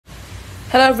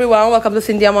Hello everyone, welcome to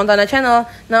Cynthia Montana channel.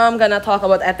 Now I'm gonna talk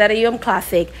about Ethereum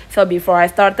Classic. So before I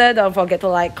started, don't forget to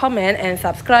like, comment, and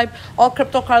subscribe. All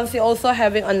cryptocurrency also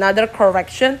having another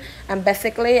correction, and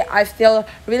basically I still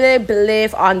really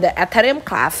believe on the Ethereum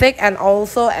Classic and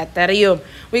also Ethereum.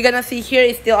 We're gonna see here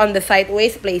is still on the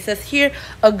sideways places here,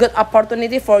 a good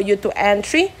opportunity for you to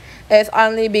entry. It's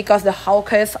only because the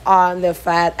focus on the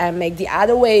Fed and make the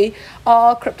other way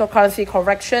cryptocurrency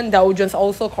correction, Dow Jones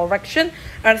also correction,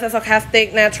 and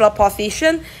stochastic natural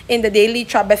position in the daily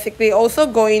chart basically also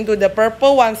going to the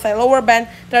purple one side lower band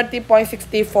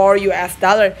 30.64 US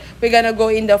dollar. We're gonna go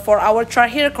in the 4-hour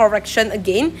chart here, correction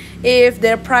again. If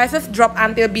their prices drop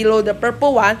until below the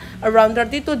purple one around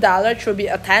 $32 should be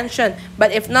attention,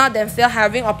 but if not, then still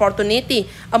having opportunity.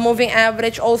 A moving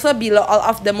average also below all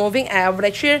of the moving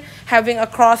average here, having a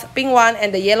cross pink one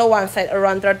and the yellow one side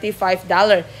around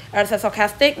 $35 as a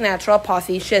stochastic natural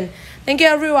position. Thank you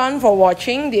everyone for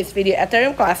watching this video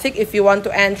Ethereum Classic. If you want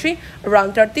to entry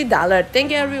around $30.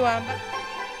 Thank you everyone.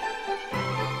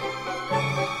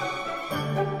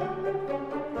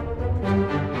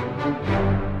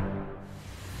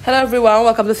 Hello everyone,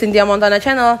 welcome to Cynthia Montana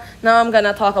channel. Now I'm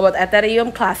gonna talk about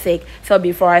Ethereum Classic. So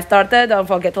before I started, don't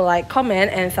forget to like,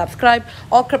 comment, and subscribe.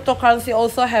 All cryptocurrency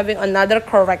also having another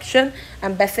correction,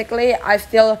 and basically I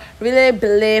still really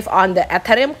believe on the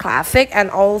Ethereum Classic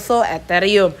and also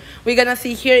Ethereum. We're gonna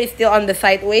see here is still on the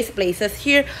sideways places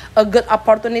here, a good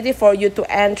opportunity for you to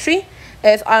entry.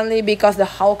 It's only because the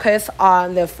focus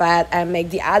on the Fed and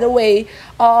make the other way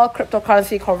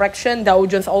cryptocurrency correction, Dow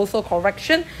Jones also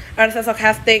correction, and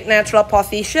stochastic natural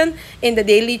position in the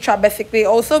daily chart basically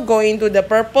also going to the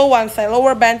purple one side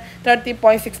lower band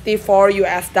 30.64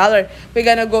 US dollar. We're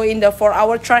gonna go in the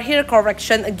 4-hour chart here,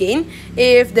 correction again.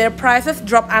 If their prices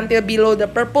drop until below the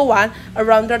purple one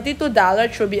around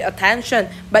 $32 should be attention,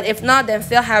 but if not, then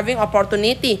still having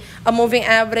opportunity. A moving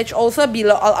average also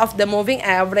below all of the moving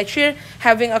average here,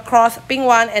 having a cross pink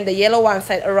one and the yellow one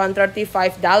side around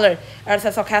 $35 as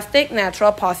a stochastic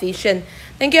natural position.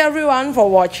 Thank you everyone for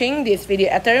watching this video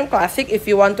Ethereum Classic. If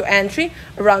you want to entry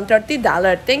around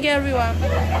 $30. Thank you everyone.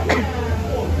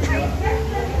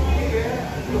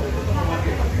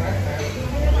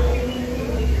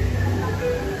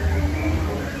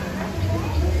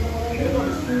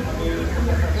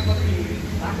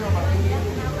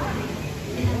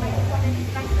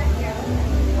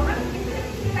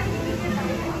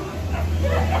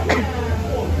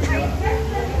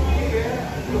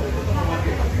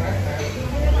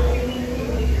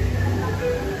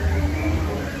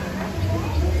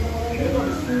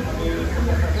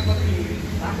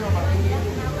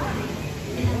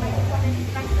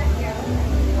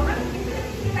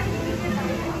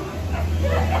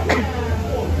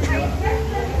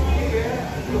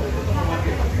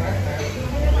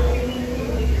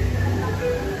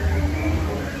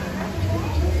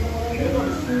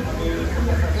 Terima kasih.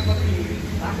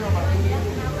 Terima kasih.